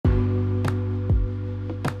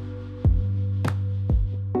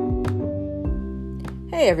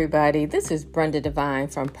Hey everybody, this is Brenda Devine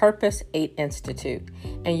from Purpose 8 Institute,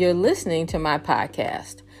 and you're listening to my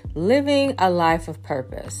podcast, Living a Life of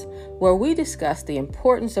Purpose, where we discuss the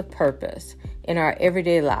importance of purpose in our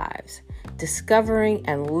everyday lives. Discovering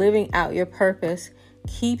and living out your purpose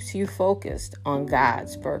keeps you focused on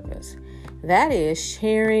God's purpose. That is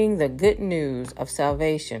sharing the good news of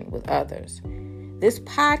salvation with others. This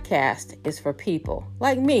podcast is for people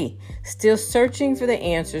like me, still searching for the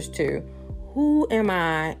answers to who am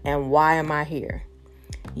I and why am I here?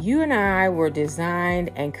 You and I were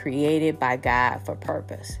designed and created by God for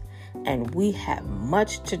purpose, and we have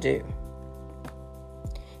much to do.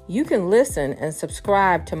 You can listen and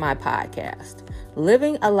subscribe to my podcast,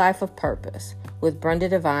 Living a Life of Purpose, with Brenda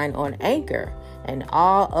Devine on Anchor and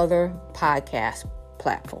all other podcast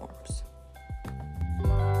platforms.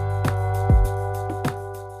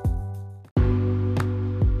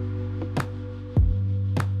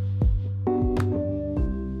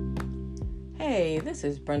 Hey, this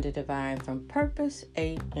is Brenda Devine from Purpose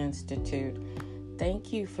 8 Institute.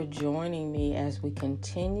 Thank you for joining me as we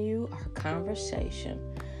continue our conversation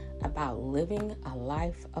about living a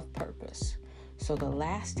life of purpose. So the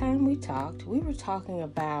last time we talked, we were talking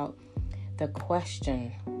about the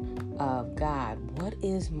question of God, what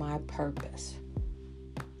is my purpose?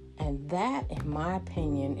 And that, in my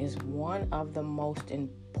opinion, is one of the most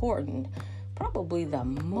important, probably the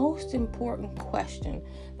most important question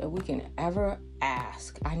that we can ever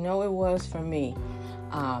ask. I know it was for me,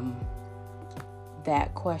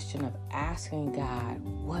 that question of asking God,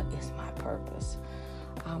 what is my purpose?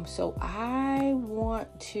 So I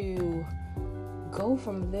want to go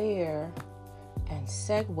from there and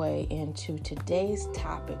segue into today's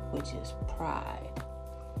topic, which is pride.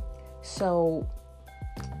 So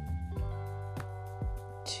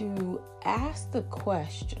to ask the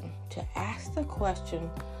question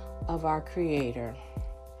of our Creator,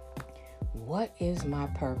 what is my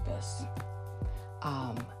purpose?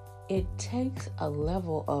 It takes a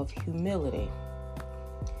level of humility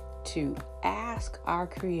to ask our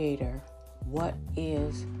Creator, what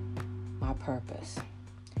is my purpose?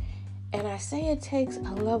 And I say it takes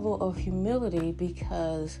a level of humility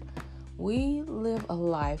because we live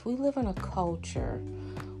in a culture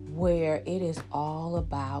where it is all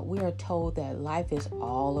about, we are told that life is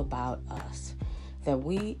all about us, that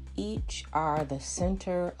we each are the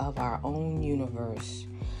center of our own universe,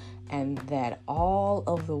 and that all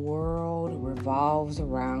of the world revolves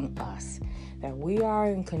around us, that we are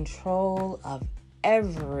in control of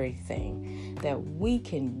everything, that we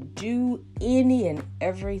can do any and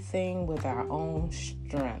everything with our own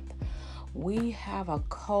strength. We have a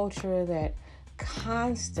culture that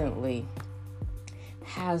constantly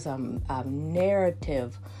has a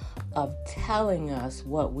narrative of telling us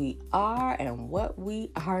what we are and what we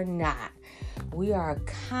are not. We are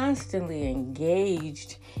constantly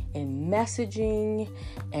engaged in messaging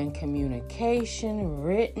and communication,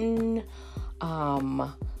 written,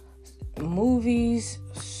 movies,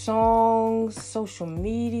 songs, social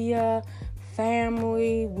media,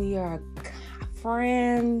 family. We are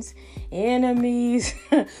friends, enemies.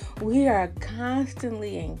 We are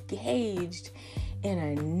constantly engaged in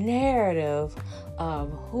a narrative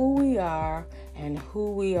of who we are and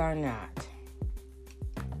who we are not.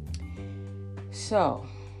 So,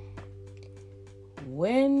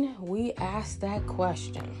 when we ask that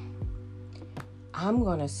question, I'm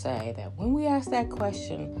going to say that when we ask that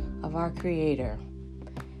question of our Creator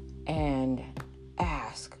and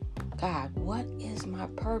ask, God, what is my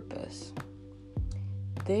purpose?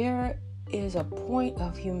 There is a point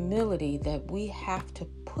of humility that we have to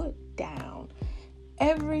put down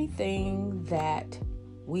everything that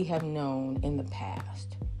we have known in the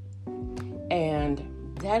past.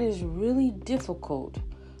 And that is really difficult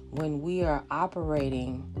when we are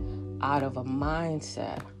operating out of a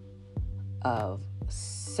mindset of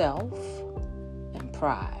self and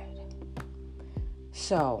pride.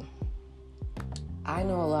 So, I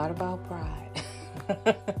know a lot about pride.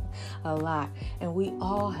 A lot. And we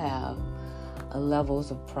all have levels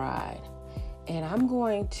of pride. And I'm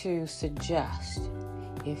going to suggest,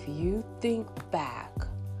 if you think back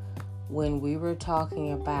when we were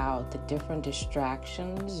talking about the different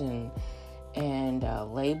distractions and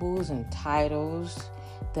labels and titles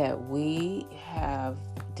that we have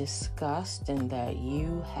discussed and that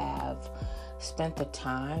you have spent the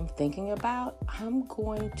time thinking about, I'm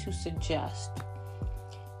going to suggest,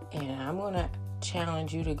 and I'm going to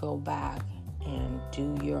challenge you to go back and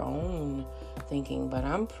do your own thinking, but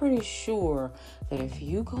I'm pretty sure that if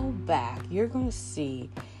you go back, you're going to see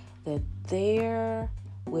that there,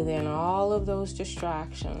 within all of those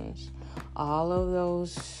distractions, all of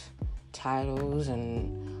those titles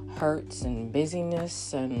and hurts and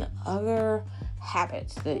busyness and other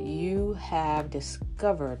habits that you have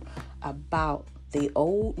discovered about the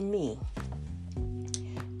old me,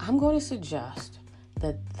 I'm going to suggest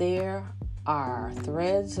that there are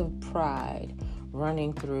threads of pride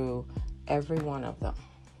running through every one of them.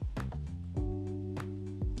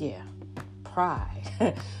 Yeah,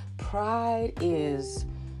 pride. Pride is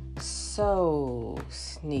so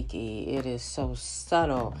sneaky. It is so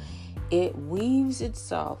subtle. It weaves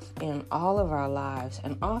itself in all of our lives,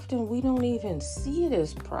 and often we don't even see it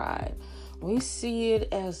as pride. We see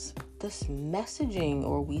it as this messaging,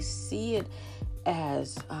 or we see it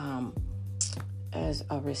as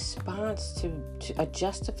a response to a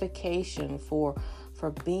justification for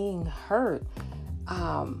being hurt.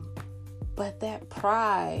 But that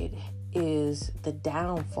pride is the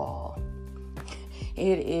downfall.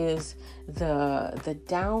 It is the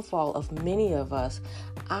downfall of many of us.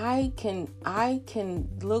 I can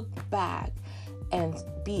look back and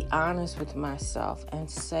be honest with myself and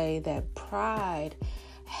say that pride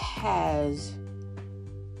has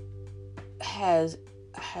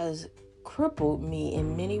crippled me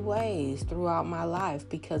in many ways throughout my life,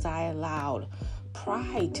 because I allowed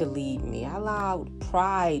pride to lead me. I allowed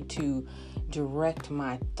pride to direct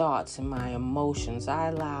my thoughts and my emotions. I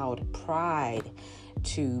allowed pride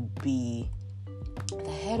to be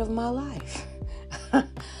the head of my life.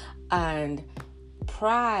 And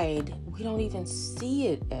pride, we don't even see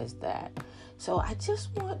it as that. So I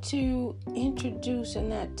just want to introduce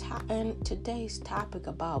in today's topic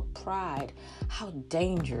about pride, how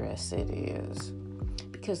dangerous it is.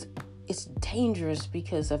 Because it's dangerous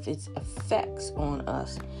because of its effects on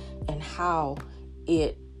us and how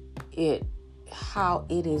it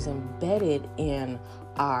is embedded in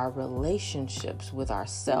our relationships with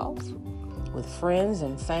ourselves, with friends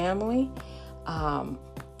and family,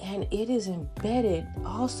 and it is embedded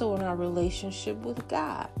also in our relationship with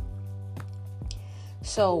God.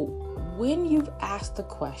 So when you've asked the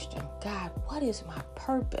question, God, what is my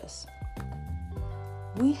purpose?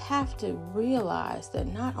 We have to realize that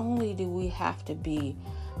not only do we have to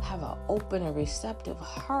have an open and receptive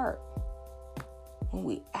heart when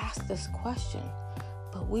we ask this question,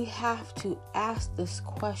 but we have to ask this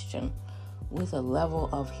question with a level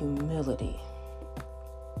of humility.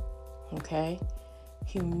 Okay?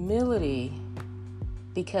 Humility,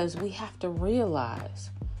 because we have to realize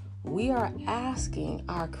we are asking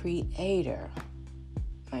our Creator.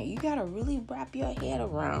 Now, you got to really wrap your head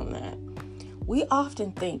around that. We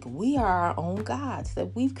often think we are our own gods,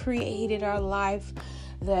 that we've created our life,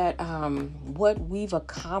 that what we've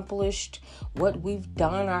accomplished, what we've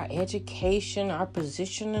done, our education, our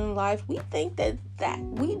position in life, we think that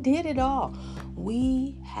we did it all.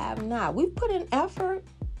 We have not. We've put in effort.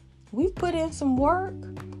 We've put in some work.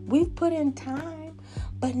 We've put in time.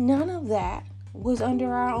 But none of that was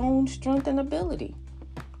under our own strength and ability.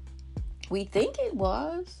 We think it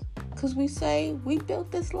was, because we say we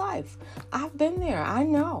built this life. I've been there. I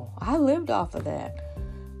know. I lived off of that.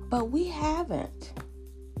 But we haven't.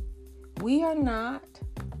 We are not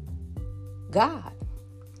God.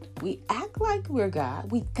 We act like we're God.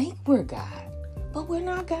 We think we're God, but we're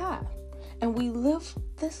not God. And we live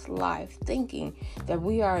this life thinking that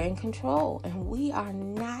we are in control, and we are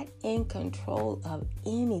not in control of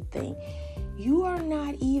anything. You are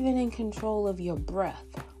not even in control of your breath.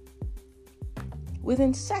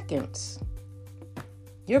 Within seconds,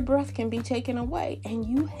 your breath can be taken away, and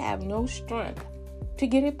you have no strength to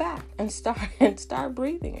get it back and start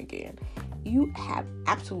breathing again. You have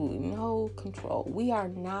absolutely no control. We are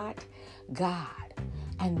not God.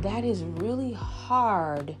 And that is really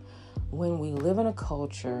hard when we live in a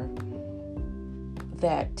culture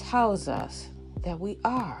that tells us that we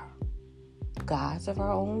are gods of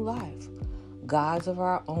our own life, gods of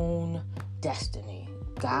our own destiny,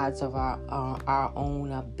 gods of our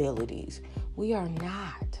own abilities. We are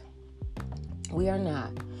not. We are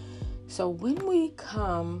not. So when we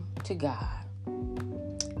come to God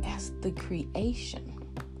as the creation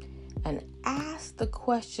and ask the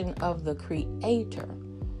question of the Creator,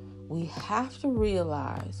 we have to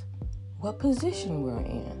realize what position we're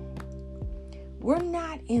in. We're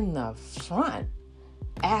not in the front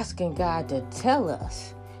asking God to tell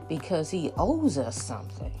us because He owes us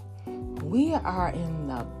something. We are in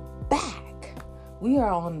the back. We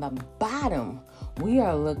are on the bottom. We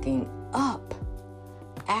are looking up,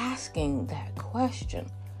 asking that question,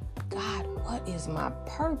 God, what is my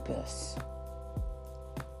purpose?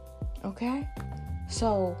 Okay?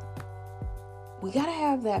 So we got to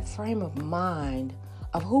have that frame of mind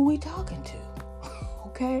of who we talking to.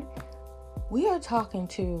 Okay? We are talking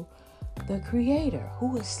to the Creator,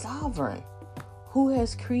 who is sovereign, who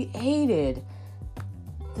has created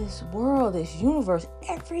this world, this universe,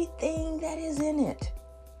 everything that is in it.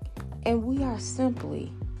 And we are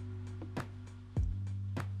simply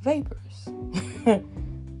vapors,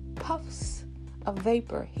 puffs of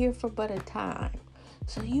vapor here for but a time.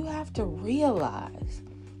 So you have to realize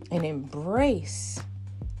and embrace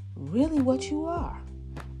really what you are.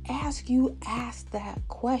 Ask that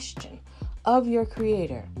question of your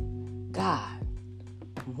Creator. God,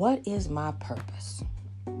 what is my purpose?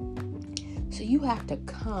 So you have to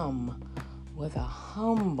come with a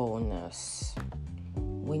humbleness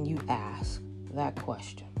when you ask that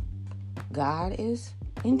question. God is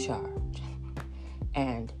in charge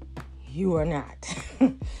and you are not.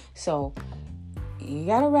 So you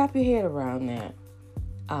got to wrap your head around that.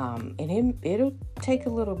 And it'll take a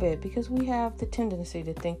little bit because we have the tendency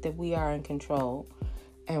to think that we are in control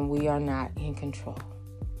and we are not in control.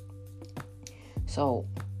 So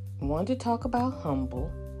I want to talk about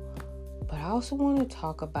humble, but I also want to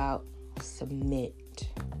talk about submit.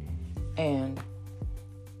 And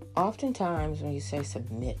oftentimes when you say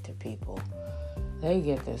submit to people, they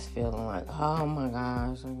get this feeling like, oh my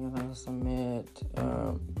gosh, I'm going to submit,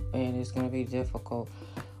 and it's going to be difficult.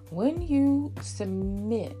 When you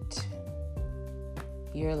submit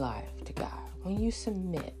your life to God, when you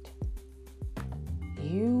submit,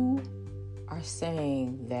 you are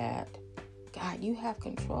saying that, God, you have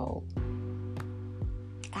control.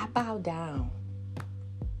 I bow down.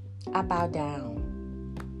 I bow down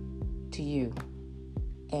to you.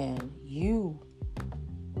 And you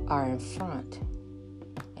are in front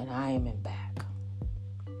and I am in back.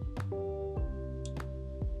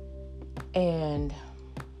 And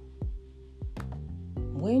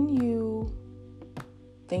when you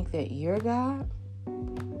think that you're God,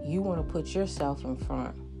 you want to put yourself in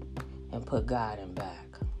front and put God in back.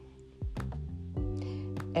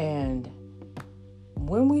 And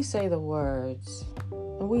when we say the words,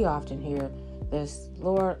 and we often hear this,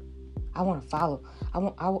 Lord, I want to follow.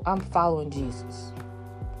 I'm following Jesus.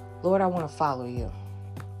 Lord, I want to follow you.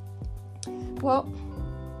 Well,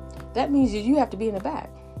 that means that you have to be in the back.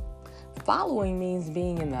 Following means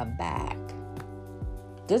being in the back.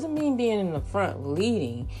 Doesn't mean being in the front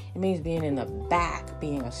leading. It means being in the back,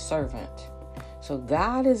 being a servant. So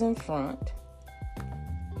God is in front.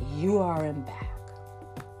 You are in back.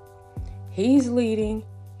 He's leading.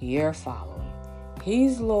 You're following.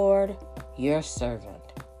 He's Lord. You're servant.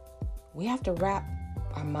 We have to wrap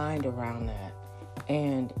our mind around that.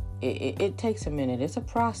 And it takes a minute. It's a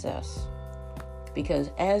process.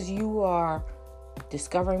 Because as you are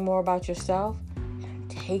discovering more about yourself and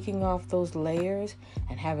taking off those layers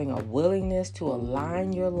and having a willingness to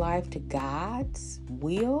align your life to God's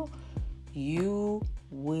will, you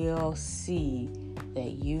will see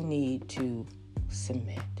that you need to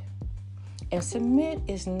submit. And submit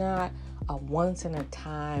is not a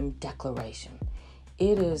once-in-a-time declaration.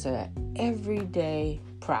 It is an everyday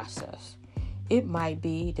process. It might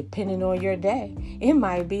be, depending on your day, it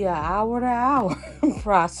might be an hour-to-hour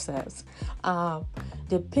process,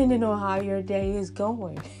 depending on how your day is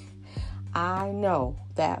going. I know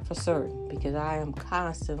that for certain because I am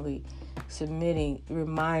constantly submitting,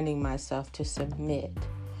 reminding myself to submit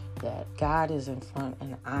that God is in front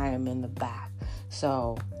and I am in the back.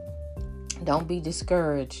 So don't be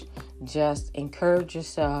discouraged. Just encourage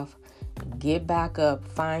yourself. Get back up.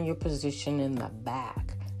 Find your position in the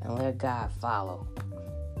back and let God follow.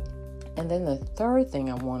 And then the third thing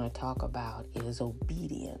I want to talk about is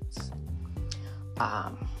obedience.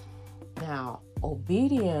 Now,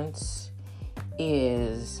 obedience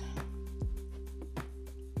is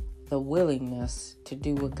the willingness to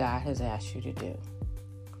do what God has asked you to do.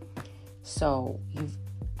 So you've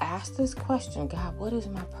asked this question, God, what is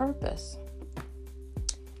my purpose?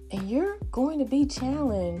 And you're going to be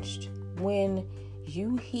challenged when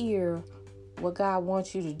you hear what God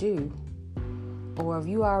wants you to do, or if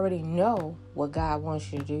you already know what God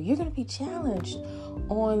wants you to do, you're going to be challenged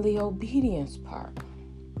on the obedience part.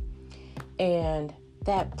 And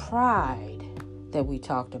that pride that we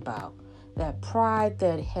talked about, that pride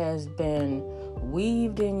that has been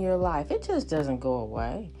weaved in your life, it just doesn't go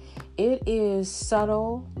away. It is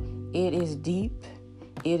subtle, it is deep,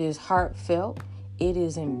 it is heartfelt, it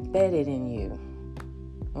is embedded in you.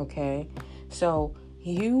 Okay? So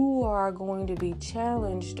you are going to be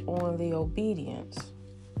challenged on the obedience.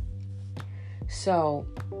 So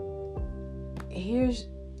here's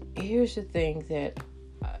the thing that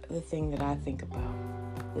I think about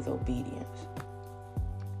with obedience.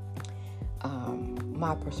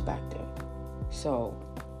 My perspective. So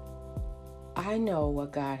I know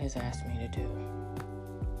what God has asked me to do.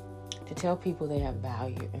 to tell people they have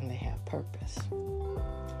value and they have purpose.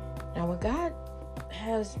 Now, when God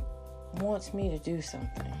wants me to do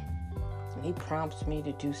something, and He prompts me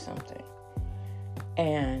to do something,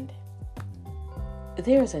 and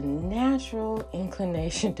there's a natural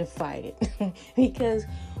inclination to fight it because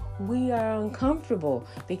we are uncomfortable,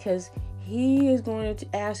 because He is going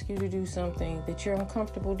to ask you to do something that you're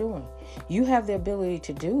uncomfortable doing. You have the ability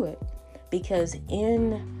to do it because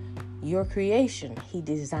in your creation, He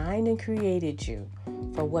designed and created you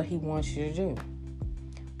for what He wants you to do.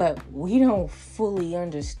 But we don't fully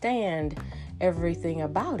understand everything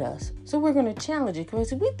about us. So we're going to challenge it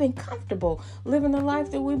because we've been comfortable living the life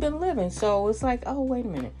that we've been living. So it's like, oh, wait a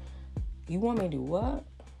minute. You want me to do what?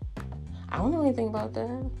 I don't know anything about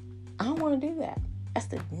that. I don't want to do that. That's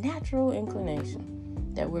the natural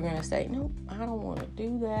inclination that we're going to say, nope, I don't want to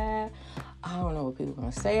do that. I don't know what people are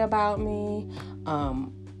going to say about me.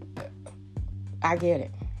 I get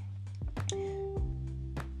it.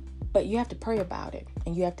 But you have to pray about it,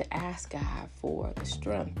 and you have to ask God for the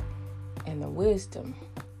strength and the wisdom,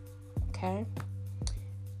 okay?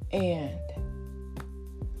 And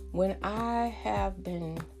when I have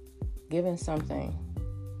been given something,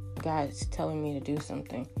 God's telling me to do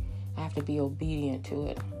something, I have to be obedient to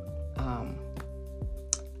it.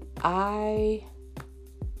 I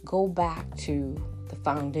go back to the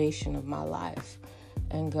foundation of my life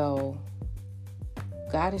and go,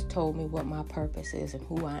 God has told me what my purpose is and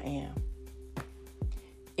who I am.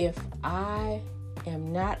 If I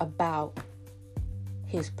am not about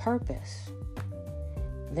His purpose,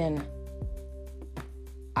 then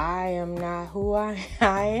I am not who I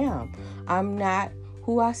am. I'm not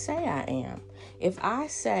who I say I am. If I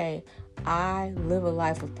say I live a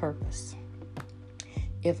life of purpose,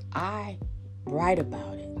 if I write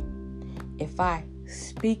about it, if I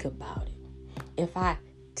speak about it, if I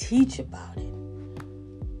teach about it,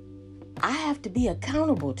 I have to be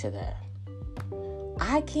accountable to that.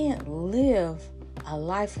 I can't live a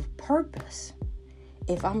life of purpose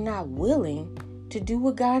if I'm not willing to do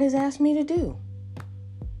what God has asked me to do.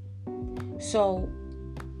 So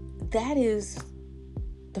that is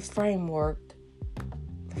the framework,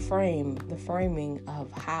 the framing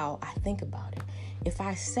of how I think about it. If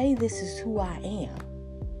I say this is who I am,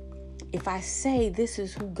 if I say this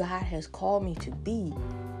is who God has called me to be,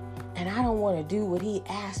 and I don't want to do what He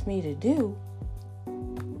asked me to do,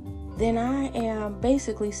 then I am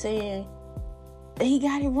basically saying that He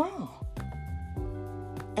got it wrong.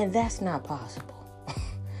 And that's not possible.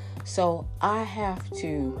 So I have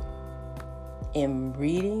to, in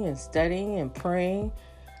reading and studying and praying,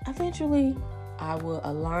 eventually I will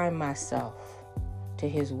align myself to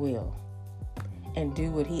His will and do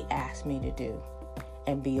what He asked me to do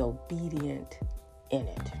and be obedient in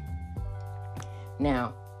it.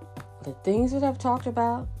 Now, the things that I've talked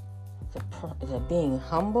about, the being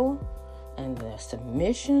humble and the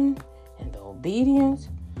submission and the obedience,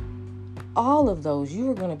 all of those,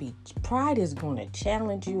 pride is going to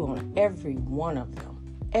challenge you on every one of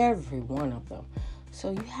them.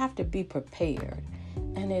 So you have to be prepared.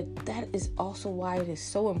 And that is also why it is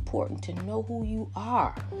so important to know who you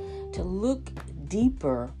are, to look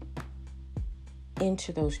deeper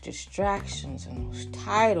into those distractions and those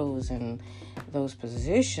titles and those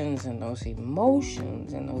positions and those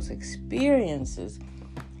emotions and those experiences,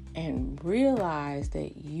 and realize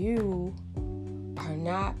that you are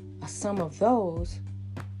not a sum of those,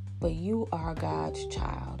 but you are God's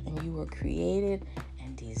child, and you were created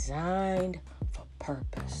and designed for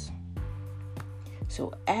purpose.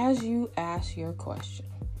 So as you ask your question,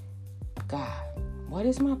 God, what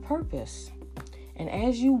is my purpose? And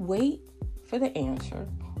as you wait for the answer,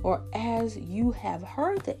 or as you have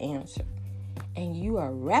heard the answer and you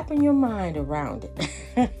are wrapping your mind around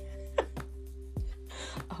it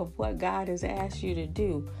of what God has asked you to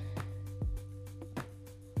do,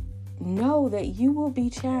 know that you will be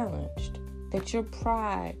challenged, that your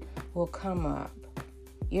pride will come up.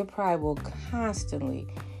 Your pride will constantly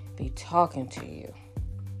be talking to you.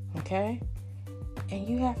 Okay? And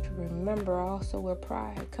you have to remember also where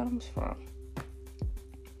pride comes from.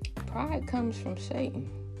 Pride comes from Satan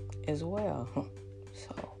as well.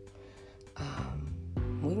 So,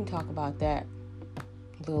 we can talk about that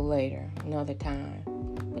a little later, another time.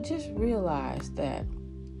 But just realize that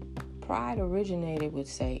pride originated with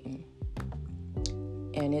Satan,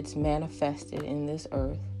 and it's manifested in this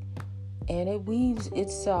earth, and it weaves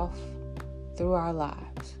itself through our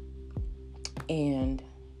lives. And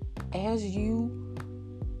as you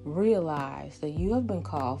realize that you have been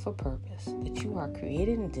called for purpose, that you are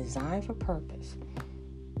created and designed for purpose,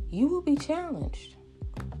 you will be challenged.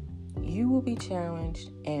 You will be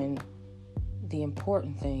challenged, and the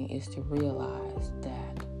important thing is to realize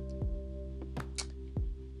that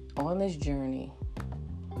on this journey,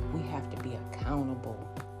 we have to be accountable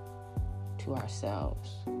to ourselves.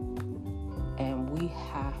 And we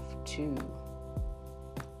have to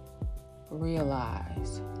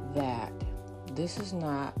realize that this is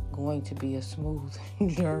not going to be a smooth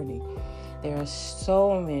journey. There are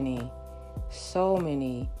so many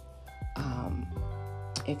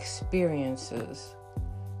experiences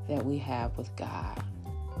that we have with God,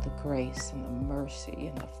 the grace and the mercy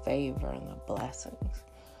and the favor and the blessings.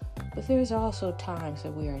 But there's also times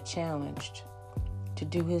that we are challenged to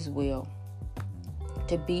do His will,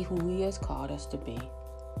 to be who He has called us to be,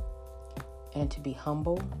 and to be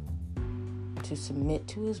humble, to submit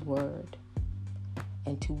to His word,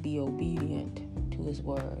 and to be obedient to His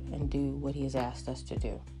word and do what He has asked us to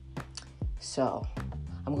do. So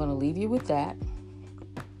I'm going to leave you with that,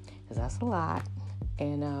 because that's a lot.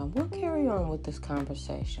 And we'll carry on with this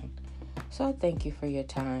conversation. So I thank you for your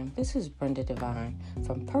time. This is Brenda Devine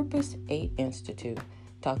from Purpose 8 Institute.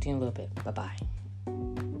 Talk to you in a little bit. Bye-bye.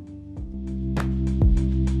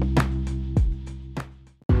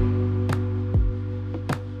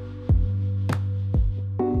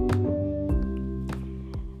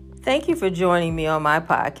 Thank you for joining me on my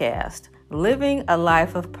podcast, Living a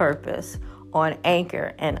Life of Purpose, on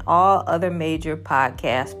Anchor and all other major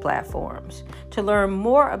podcast platforms. To learn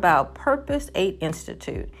more about Purpose 8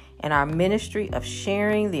 Institute and our ministry of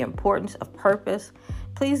sharing the importance of purpose,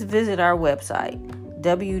 please visit our website,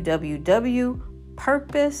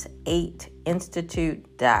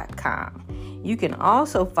 www.purpose8institute.com. You can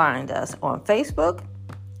also find us on Facebook,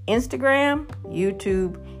 Instagram,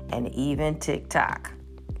 YouTube, and even TikTok.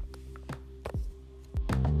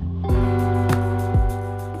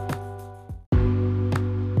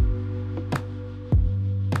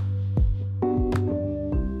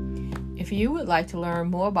 If you would like to learn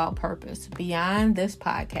more about purpose beyond this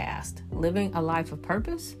podcast, Living a Life of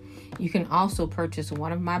Purpose, you can also purchase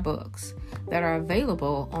one of my books that are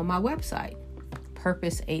available on my website,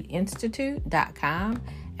 purpose8institute.com,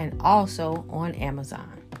 and also on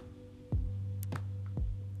Amazon.